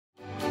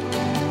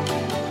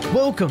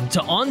Welcome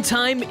to On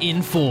Time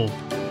in Full,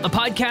 a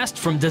podcast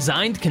from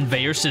Designed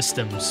Conveyor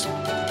Systems.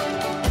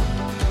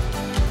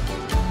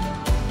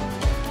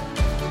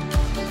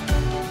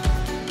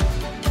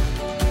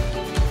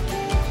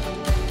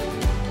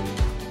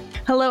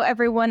 Hello,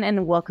 everyone,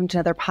 and welcome to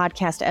another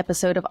podcast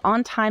episode of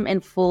On Time in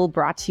Full,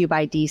 brought to you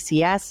by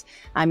DCS.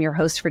 I'm your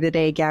host for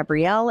today,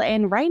 Gabrielle,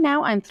 and right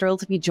now I'm thrilled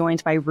to be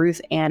joined by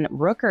Ruth Ann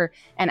Rooker,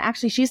 and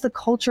actually she's the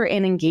Culture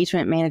and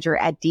Engagement Manager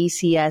at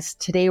DCS.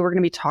 Today we're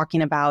going to be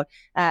talking about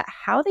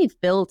how they've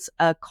built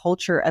a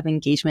culture of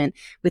engagement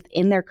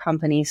within their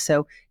company.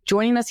 So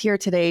joining us here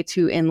today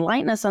to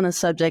enlighten us on the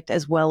subject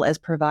as well as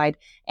provide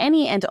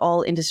any and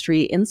all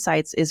industry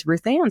insights is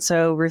Ruth Ann.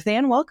 So Ruth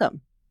Ann,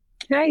 welcome.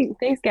 Hi,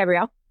 thanks,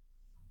 Gabrielle.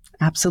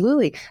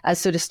 Absolutely.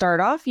 So to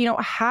start off,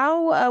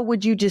 how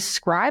would you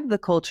describe the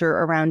culture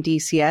around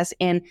DCS,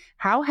 and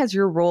how has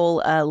your role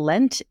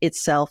lent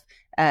itself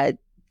to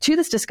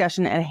this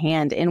discussion at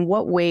hand? In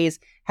what ways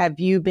have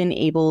you been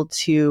able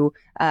to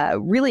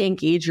really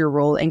engage your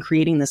role in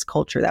creating this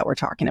culture that we're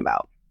talking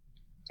about?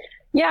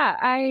 Yeah,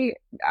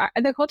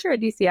 the culture at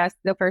DCS,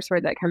 the first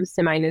word that comes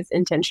to mind is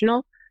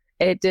intentional.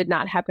 It did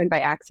not happen by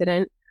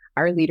accident.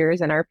 Our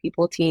leaders and our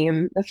people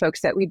team, the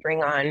folks that we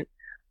bring on,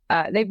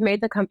 they've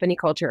made the company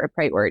culture a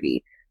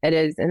priority. It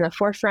is in the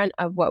forefront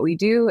of what we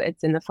do.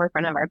 It's in the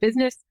forefront of our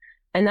business.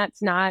 And that's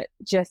not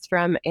just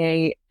from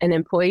an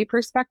employee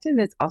perspective,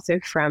 it's also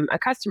from a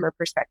customer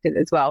perspective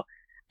as well.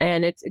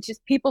 And it's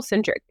just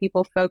people-centric,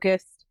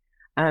 people-focused.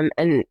 And,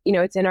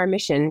 it's in our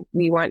mission.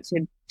 We want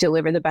to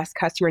deliver the best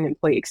customer and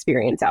employee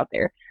experience out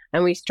there.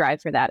 And we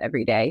strive for that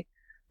every day.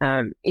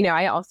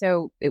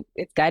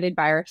 It's guided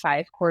by our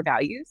 5 core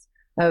values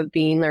of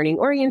being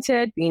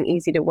learning-oriented, being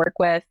easy to work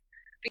with,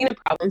 being a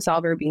problem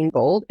solver, being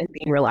bold, and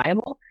being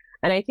reliable.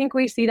 And I think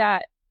we see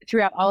that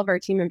throughout all of our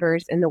team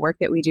members in the work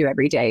that we do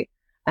every day.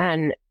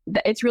 And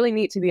it's really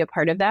neat to be a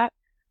part of that.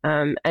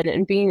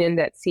 And being in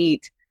that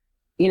seat,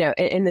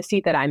 in the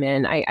seat that I'm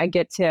in, I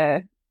get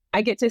to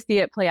see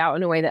it play out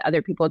in a way that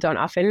other people don't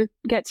often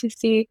get to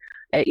see.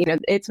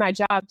 It's my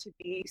job to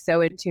be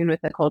so in tune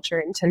with the culture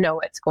and to know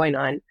what's going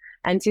on,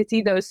 and to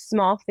see those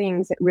small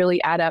things that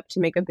really add up to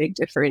make a big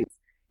difference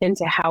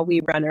into how we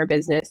run our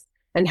business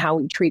and how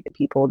we treat the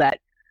people that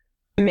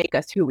make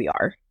us who we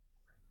are.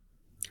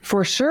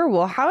 For sure.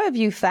 Well, how have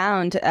you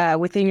found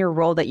within your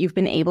role that you've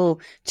been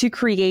able to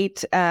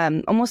create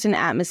almost an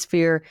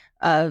atmosphere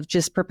of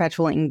just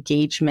perpetual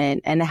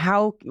engagement? And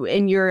how,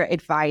 in your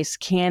advice,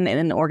 can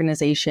an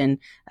organization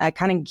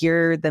kind of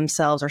gear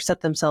themselves or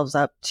set themselves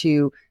up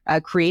to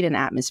create an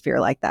atmosphere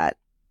like that?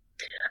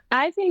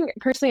 I think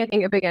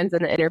it begins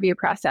in the interview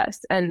process.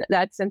 And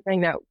that's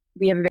something that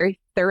we have a very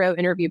thorough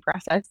interview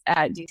process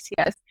at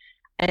DCS.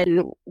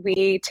 And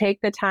we take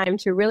the time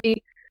to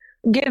really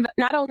give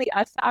not only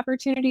us the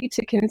opportunity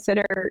to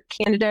consider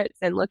candidates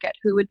and look at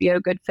who would be a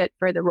good fit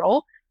for the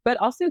role, but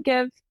also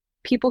give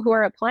people who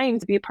are applying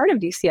to be a part of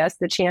DCS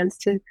the chance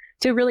to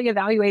really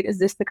evaluate, is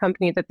this the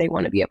company that they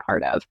want to be a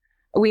part of?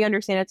 We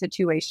understand it's a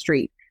two-way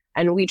street,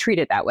 and we treat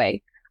it that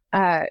way.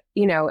 That's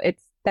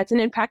an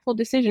impactful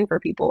decision for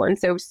people. And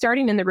so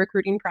starting in the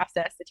recruiting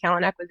process, the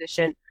talent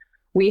acquisition,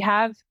 we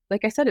have,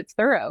 like I said, it's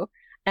thorough.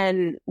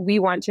 And we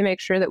want to make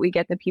sure that we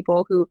get the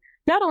people who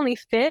not only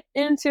fit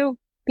into,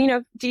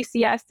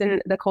 DCS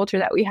and the culture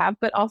that we have,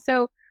 but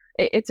also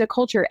it's a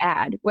culture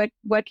add. What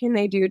can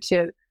they do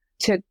to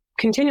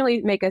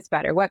continually make us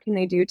better? What can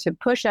they do to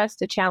push us,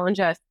 to challenge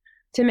us,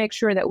 to make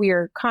sure that we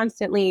are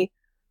constantly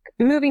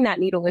moving that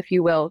needle, if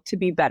you will, to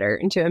be better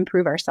and to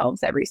improve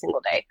ourselves every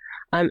single day?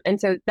 And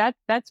so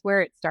that's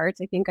where it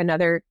starts. I think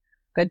another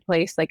good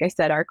place, like I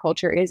said, our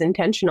culture is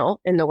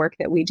intentional in the work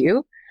that we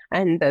do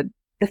and the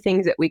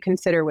things that we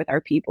consider with our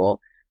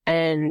people.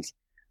 And,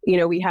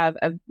 we have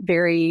a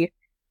very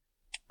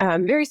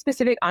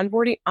specific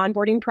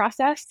onboarding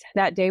process.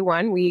 That day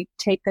one, we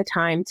take the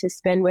time to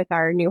spend with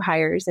our new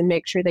hires and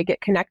make sure they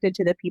get connected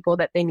to the people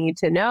that they need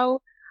to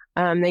know.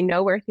 They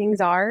know where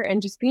things are,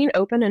 and just being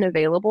open and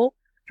available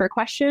for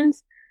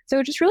questions.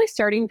 So just really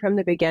starting from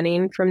the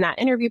beginning, from that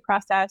interview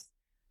process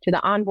to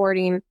the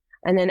onboarding.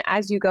 And then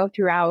as you go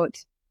throughout,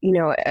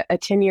 a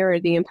tenure,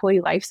 the employee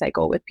life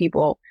cycle with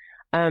people,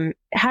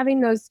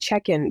 having those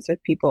check-ins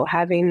with people,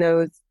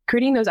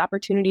 creating those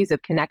opportunities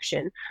of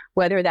connection,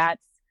 whether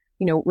that's,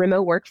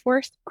 remote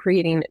workforce,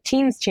 creating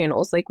Teams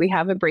channels, like we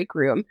have a break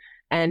room,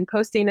 and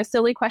posting a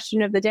silly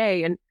question of the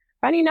day, and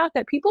finding out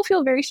that people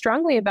feel very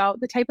strongly about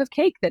the type of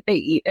cake that they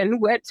eat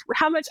and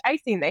how much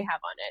icing they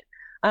have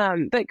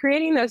on it. But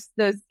creating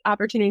those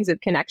opportunities of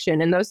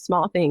connection and those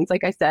small things,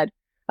 like I said,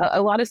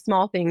 a lot of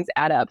small things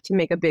add up to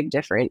make a big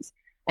difference.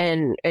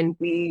 And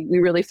we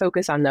really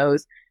focus on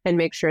those and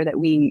make sure that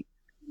we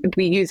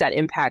use that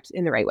impact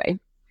in the right way.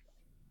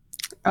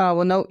 Oh,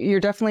 well, no, you're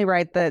definitely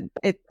right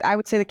I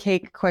would say the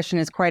cake question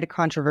is quite a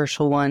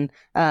controversial one.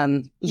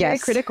 Yes. Very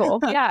critical.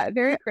 Yeah,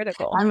 very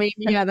critical. I mean,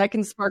 yeah, that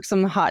can spark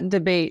some hot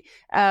debate.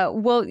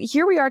 Well,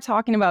 here we are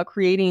talking about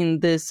creating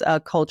this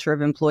culture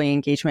of employee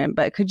engagement,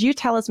 but could you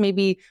tell us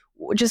maybe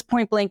just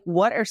point blank,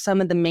 what are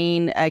some of the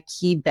main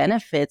key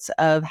benefits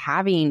of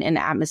having an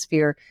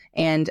atmosphere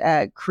and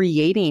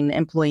creating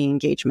employee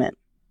engagement?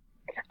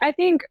 I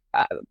think,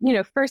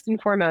 first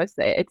and foremost,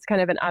 it's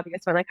kind of an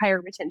obvious one, like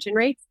higher retention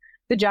rates.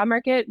 The job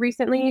market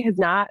recently has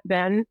not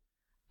been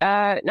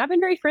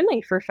very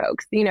friendly for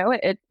folks.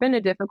 It's been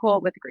a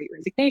difficult with Great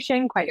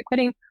Resignation, quiet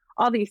quitting,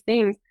 all these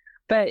things,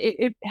 but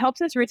it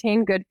helps us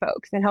retain good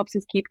folks and helps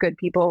us keep good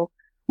people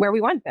where we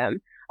want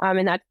them.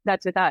 And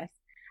that's with us.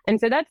 And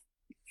so that's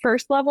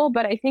first level,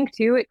 but I think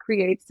too, it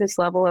creates this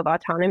level of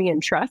autonomy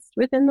and trust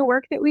within the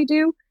work that we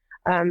do.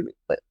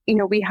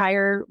 We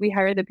hire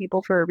the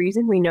people for a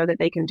reason. We know that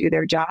they can do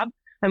their job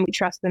and we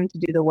trust them to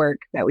do the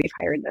work that we've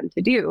hired them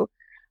to do.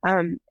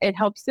 It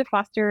helps to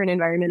foster an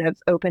environment of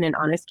open and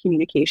honest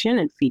communication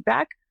and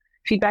feedback.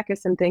 Feedback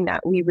is something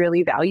that we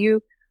really value,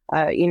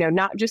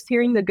 not just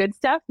hearing the good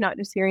stuff, not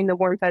just hearing the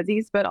warm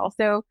fuzzies, but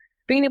also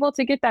being able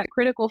to get that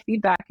critical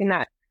feedback and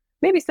that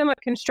maybe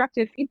somewhat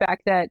constructive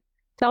feedback that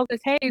tells us,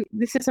 hey,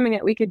 this is something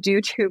that we could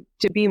do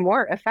to be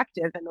more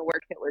effective in the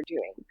work that we're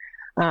doing.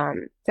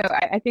 So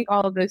I think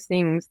all of those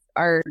things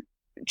are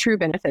true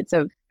benefits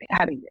of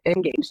having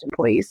engaged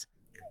employees.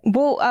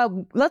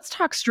 Well, let's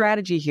talk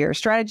strategy here,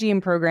 strategy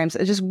and programs.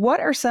 Just what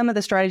are some of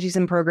the strategies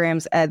and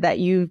programs that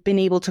you've been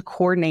able to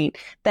coordinate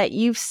that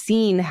you've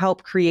seen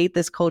help create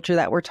this culture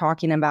that we're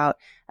talking about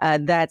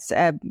that's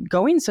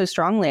going so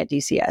strongly at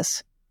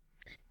DCS?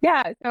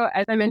 Yeah. So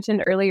as I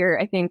mentioned earlier,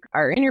 I think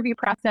our interview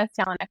process,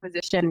 talent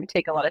acquisition, we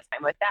take a lot of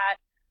time with that.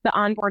 The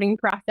onboarding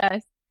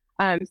process,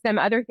 some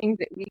other things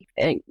that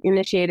we've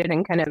initiated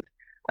and kind of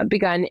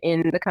begun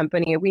in the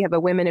company. We have a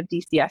Women of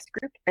DCS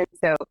group. And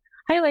so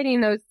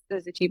highlighting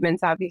those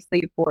achievements,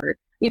 obviously for,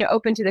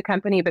 open to the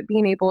company, but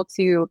being able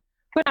to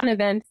put on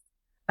events.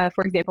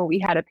 For example, we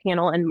had a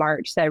panel in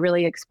March that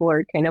really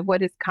explored kind of what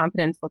does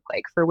confidence look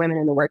like for women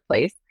in the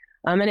workplace.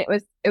 And it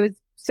was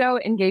so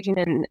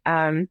engaging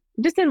and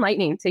just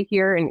enlightening to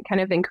hear and kind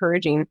of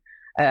encouraging,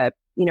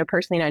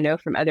 personally, and I know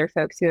from other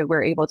folks who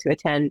were able to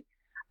attend.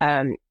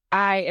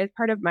 As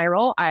part of my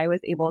role, I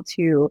was able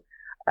to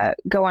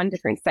go on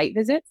different site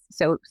visits.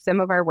 So some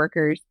of our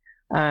workers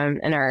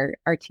and our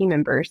team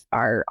members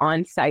are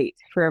on site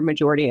for a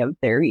majority of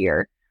their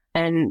year,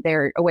 and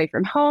they're away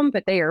from home,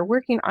 but they are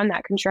working on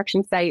that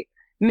construction site,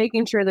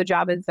 making sure the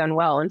job is done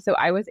well. And so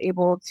I was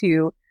able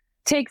to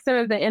take some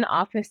of the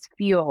in-office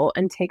feel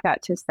and take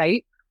that to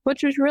site,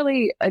 which was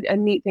really a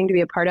neat thing to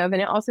be a part of.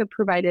 And it also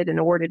provided and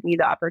awarded me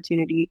the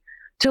opportunity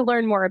to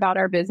learn more about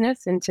our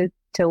business and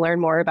to learn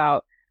more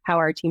about how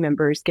our team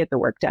members get the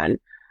work done.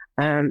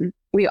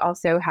 We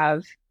also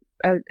have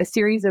a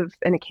series of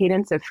and a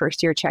cadence of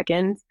first year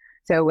check-ins.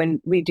 So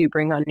when we do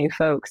bring on new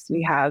folks,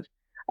 we have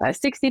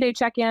 60-day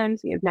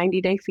check-ins, we have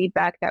 90-day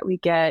feedback that we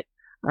get,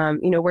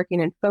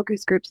 working in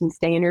focus groups and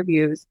stay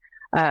interviews,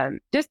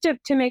 just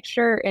to make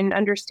sure and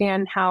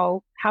understand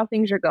how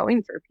things are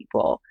going for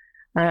people.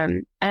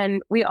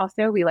 And we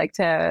like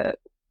to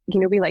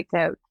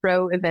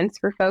throw events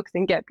for folks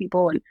and get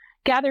people and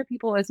gather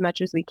people as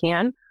much as we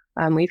can.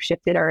 We've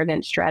shifted our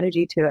event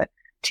strategy to a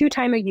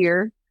 2-time a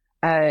year,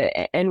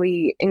 and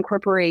we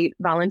incorporate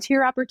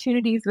volunteer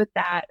opportunities with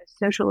that, a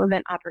social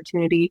event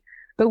opportunity.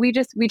 But we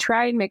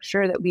try and make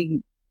sure that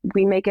we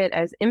make it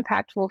as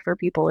impactful for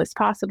people as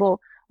possible.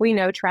 We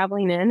know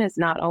traveling in is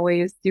not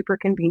always super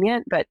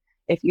convenient, but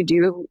if you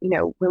do,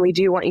 when we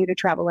do want you to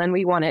travel in,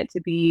 we want it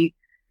to be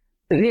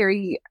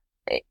very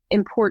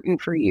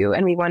important for you.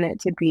 And we want it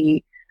to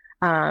be,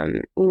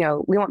 we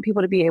want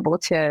people to be able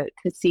to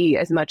see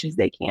as much as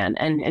they can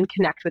and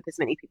connect with as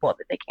many people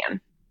that they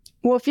can.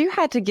 Well, if you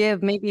had to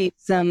give maybe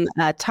some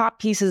top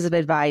pieces of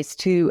advice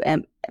to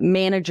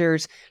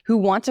managers who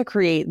want to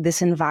create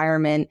this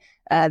environment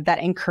that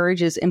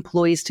encourages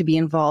employees to be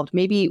involved,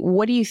 maybe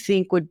what do you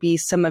think would be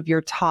some of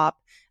your top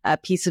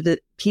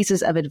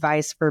pieces of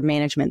advice for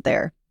management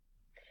there?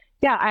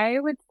 Yeah, I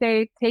would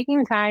say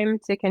taking time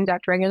to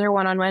conduct regular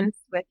one-on-ones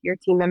with your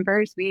team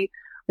members. We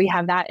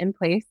have that in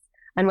place.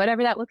 And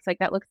whatever that looks like,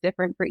 that looks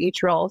different for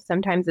each role.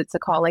 Sometimes it's a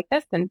call like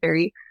this and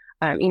very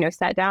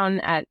sat down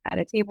at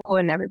a table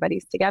and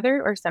everybody's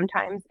together, or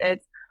sometimes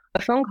it's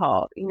a phone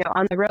call,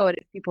 on the road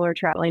if people are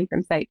traveling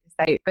from site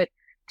to site. But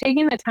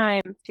taking the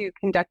time to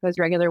conduct those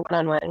regular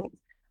one-on-ones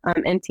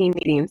and team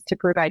meetings to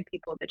provide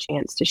people the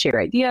chance to share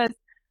ideas,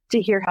 to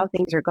hear how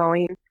things are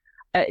going,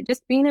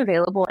 just being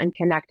available and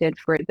connected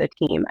for the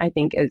team, I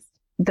think is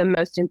the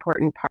most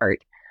important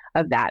part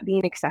of that,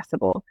 being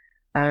accessible.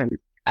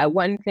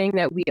 One thing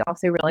that we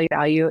also really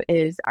value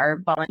is our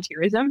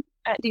volunteerism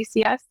at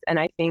DCS. And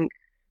I think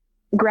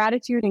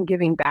gratitude and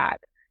giving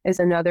back is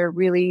another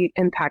really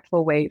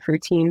impactful way for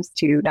teams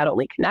to not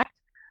only connect,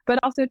 but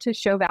also to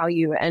show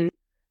value and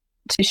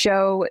to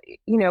show,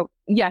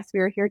 yes,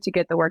 we are here to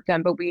get the work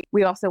done, but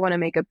we also want to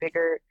make a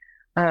bigger,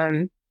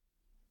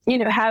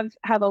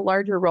 have a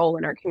larger role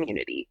in our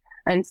community.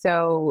 And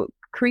so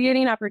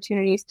creating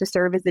opportunities to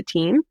serve as a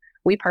team,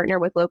 we partner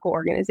with local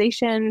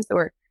organizations,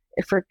 or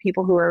if for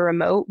people who are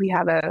remote, we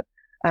have a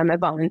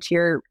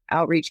volunteer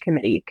outreach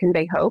committee,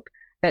 Convey Hope,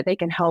 that they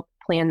can help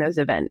plan those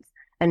events.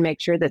 and make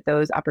sure that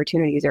those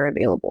opportunities are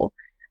available.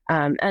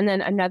 And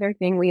then another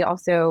thing, we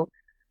also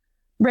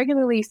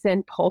regularly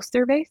send pulse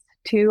surveys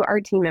to our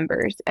team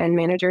members, and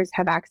managers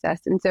have access.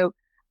 And so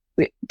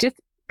just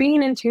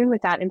being in tune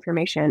with that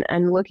information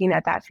and looking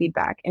at that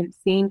feedback and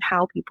seeing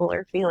how people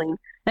are feeling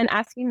and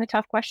asking the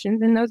tough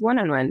questions in those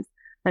one-on-ones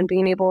and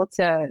being able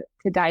to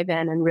dive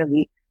in and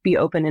really be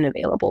open and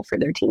available for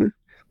their team.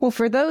 Well,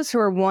 for those who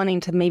are wanting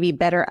to maybe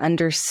better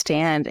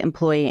understand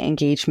employee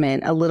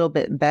engagement a little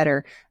bit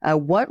better,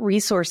 what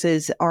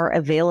resources are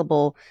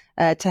available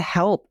to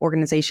help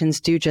organizations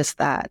do just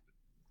that?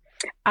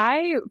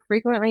 I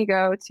frequently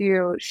go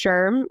to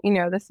SHRM,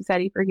 the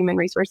Society for Human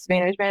Resource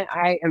Management.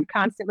 I am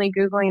constantly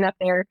Googling up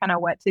there kind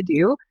of what to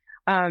do.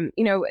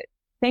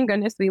 Thank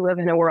goodness we live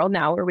in a world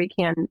now where we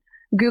can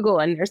Google,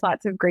 and there's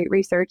lots of great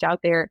research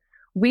out there.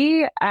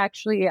 We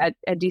actually, at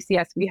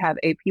DCS, we have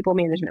a people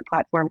management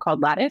platform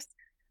called Lattice,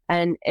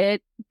 and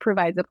it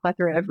provides a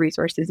plethora of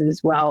resources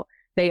as well.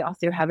 They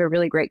also have a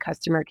really great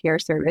customer care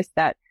service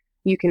that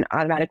you can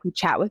automatically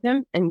chat with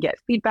them and get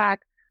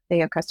feedback. They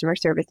have customer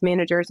service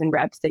managers and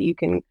reps that you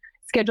can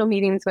schedule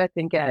meetings with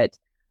and get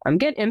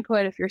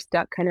input if you're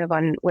stuck kind of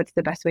on what's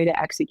the best way to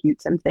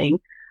execute something.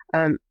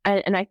 And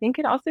I think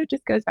it also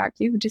just goes back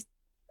to just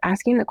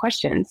asking the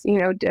questions.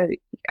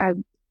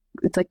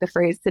 It's like the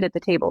phrase, sit at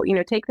the table.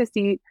 Take the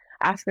seat,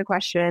 ask the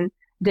question,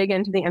 dig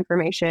into the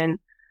information,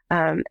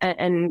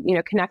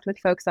 and connect with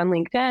folks on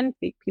LinkedIn,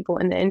 people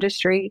in the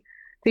industry,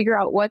 figure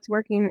out what's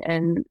working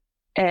and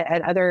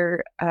at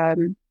other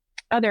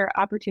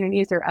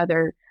opportunities or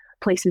other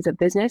places of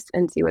business,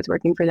 and see what's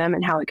working for them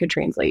and how it could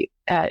translate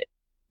at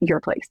your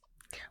place.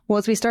 Well,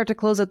 as we start to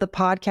close up the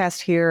podcast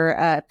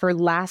here, for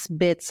last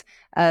bits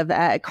of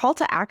call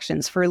to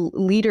actions for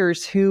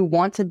leaders who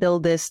want to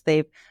build this,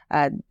 they've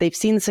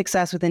seen the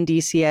success within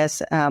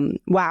DCS.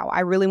 Wow, I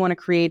really want to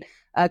create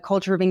a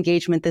culture of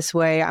engagement this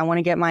way. I want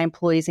to get my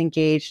employees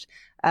engaged.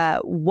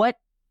 What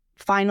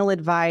final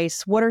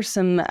advice? What are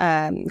some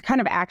kind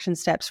of action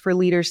steps for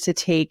leaders to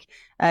take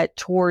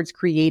towards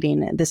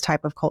creating this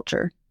type of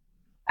culture?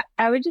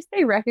 I would just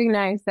say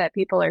recognize that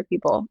people are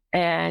people,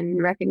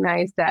 and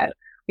recognize that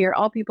we are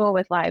all people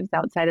with lives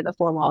outside of the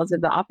four walls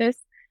of the office,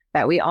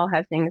 that we all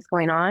have things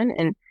going on,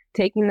 and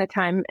taking the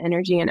time,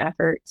 energy, and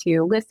effort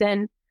to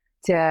listen,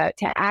 to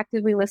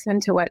actively listen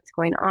to what's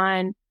going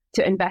on,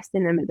 to invest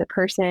in them as a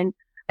person.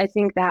 I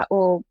think that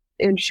will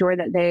ensure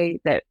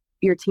that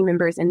your team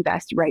members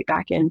invest right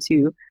back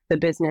into the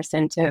business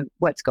and to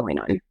what's going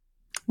on.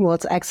 Well,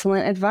 it's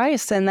excellent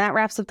advice. And that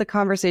wraps up the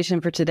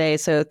conversation for today.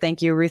 So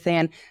thank you, Ruth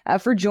Ann,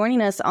 for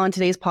joining us on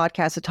today's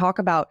podcast to talk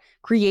about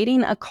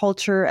creating a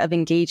culture of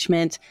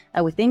engagement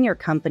within your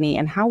company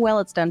and how well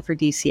it's done for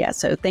DCS.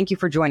 So thank you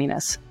for joining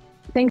us.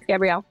 Thanks,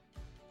 Gabrielle.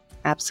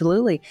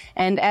 Absolutely.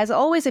 And as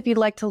always, if you'd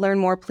like to learn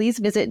more, please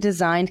visit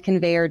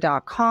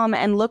designedconveyor.com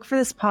and look for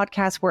this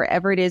podcast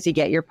wherever it is you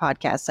get your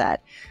podcasts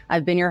at.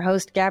 I've been your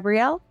host,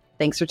 Gabrielle.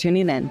 Thanks for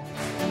tuning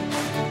in.